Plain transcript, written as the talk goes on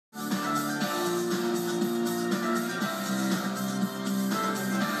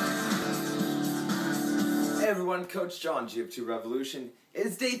everyone, Coach John, GF2revolution. It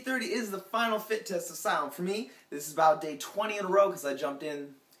is day 30. It is the final fit test of Asylum. For me, this is about day 20 in a row because I jumped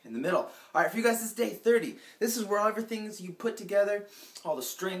in the middle. Alright, for you guys, this is day 30. This is where everything is you put together, all the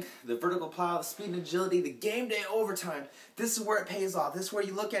strength, the vertical plow, the speed and agility, the game day overtime. This is where it pays off. This is where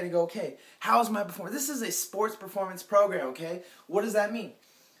you look at it and go, okay, how's my performance? This is a sports performance program, okay? What does that mean?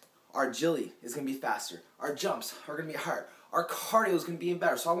 Our agility is going to be faster. Our jumps are going to be higher. Our cardio is going to be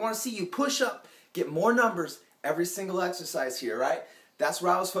better. So I want to see you push up, get more numbers every single exercise here, right? That's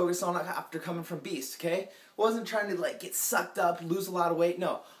what I was focused on after coming from Beast, okay? Wasn't trying to like get sucked up, lose a lot of weight.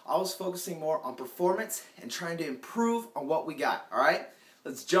 No, I was focusing more on performance and trying to improve on what we got, all right?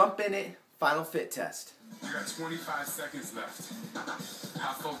 Let's jump in it. Final fit test. You got 25 seconds left.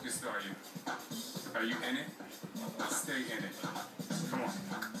 How focused are you? Are you in it? Stay in it. Come on.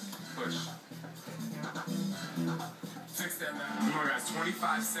 Push. Fix that left. Come on, guys.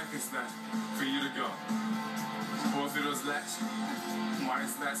 25 seconds left for you to go. Both of those lats,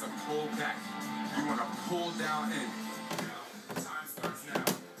 minus lats are pulled back. You want to pull down in. Time starts now.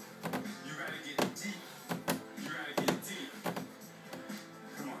 You got to get deep. You got to get deep.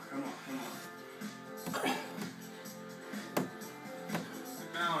 Come on, come on, come on.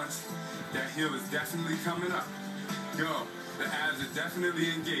 Balance. That heel is definitely coming up. Go. The abs are definitely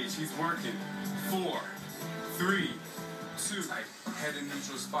engaged. He's working. 4, 3, 2. Tight. Head and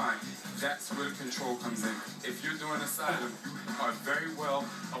neutral spine. That's where the control comes in. If you're doing Asylum, you are very well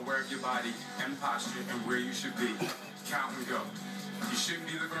aware of your body and posture and where you should be. Count and go. You shouldn't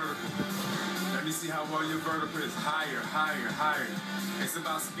be the vertical. Let me see how well your vertical is. Higher, higher, higher. It's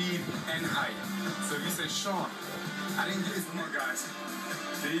about speed and height. So if you say, Sean, I didn't get this more, guys.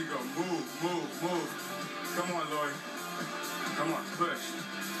 There you go. Move, move, move. Come on, Lloyd. Come on, push.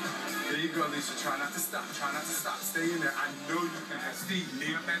 There you go, Lisa. Try not to stop. Try not to stop. Stay in there. I know you can have speed.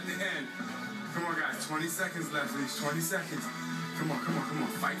 Knee up at the end. Come on, guys. 20 seconds left, Lisa. 20 seconds. Come on, come on, come on.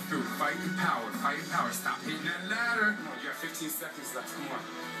 Fight through. Fight in power. Fight in power. Stop hitting that ladder. Come on, you got 15 seconds left. Come on.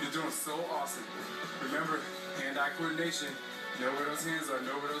 You're doing so awesome. Remember, hand-eye coordination. Know where those hands are.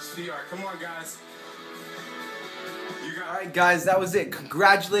 Know where those feet are. Come on, guys. You got. All right, guys, that was it.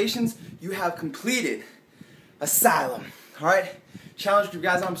 Congratulations. You have completed Asylum. All right? Challenge group,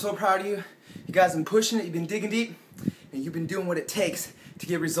 guys, I'm so proud of you. You guys have been pushing it, you've been digging deep, and you've been doing what it takes to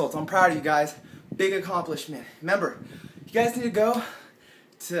get results. I'm proud of you guys. Big accomplishment. Remember, you guys need to go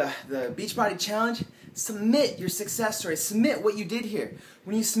to the Beachbody Challenge, submit your success story, submit what you did here.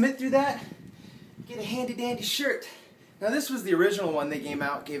 When you submit through that, get a handy dandy shirt. Now this was the original one they gave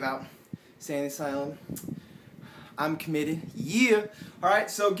out saying Asylum, I'm committed, yeah.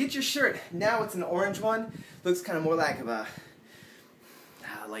 Alright, so get your shirt. Now it's an orange one. Looks kind of more like a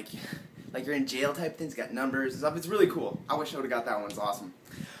like you're in jail type thing. It's got numbers and stuff. It's really cool. I wish I would have got that one. It's awesome.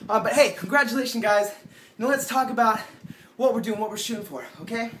 But hey, congratulations, guys. Now let's talk about what we're doing, what we're shooting for,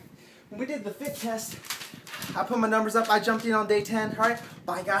 okay? When we did the fit test, I put my numbers up. I jumped in on day 10, all right?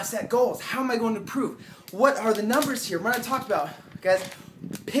 But I gotta set goals. How am I going to improve? What are the numbers here? We're gonna talk about, guys,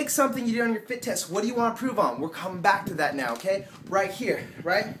 pick something you did on your fit test. What do you want to improve on? We're coming back to that now, okay? Right here,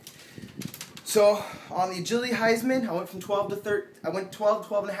 right? So on the agility Heisman, I went from 12 to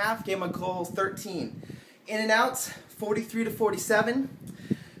 12 and a half, gave my goal 13. In and outs, 43 to 47.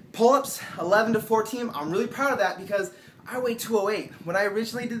 Pull-ups, 11 to 14. I'm really proud of that because I weighed 208. When I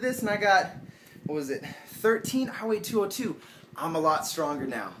originally did this and I got, what was it, 13, I weighed 202. I'm a lot stronger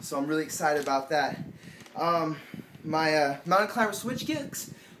now, so I'm really excited about that. My mountain climber switch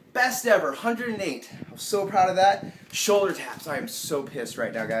kicks, best ever, 108. I'm so proud of that. Shoulder taps, I am so pissed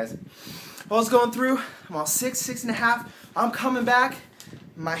right now, guys. I was going through, I'm on 6.5. I'm coming back.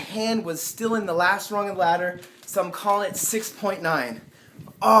 My hand was still in the last rung of the ladder, so I'm calling it 6.9.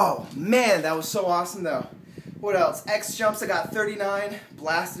 Oh, man, that was so awesome, though. What else? X jumps, I got 39,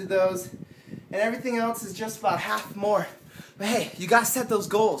 blasted those. And everything else is just about half more. But hey, you got to set those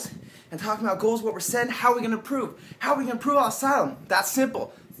goals. And talking about goals, what we're setting, how are we going to improve? How are we going to improve on Asylum? That's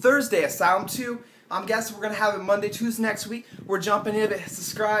simple. Thursday, Asylum 2. I'm guessing we're going to have it Monday, Tuesday next week. We're jumping in it.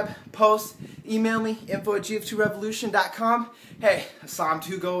 Subscribe, post, email me, info@GF2revolution.com. Hey, Asylum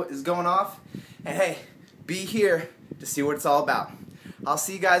 2 is going off. And hey, be here to see what it's all about. I'll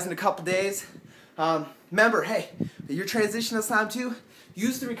see you guys in a couple days. Remember, hey, your transition to Asylum 2,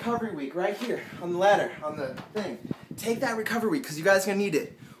 use the recovery week right here on the ladder, on the thing. Take that recovery week because you guys are going to need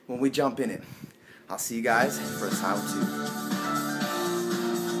it when we jump in it. I'll see you guys for Asylum 2.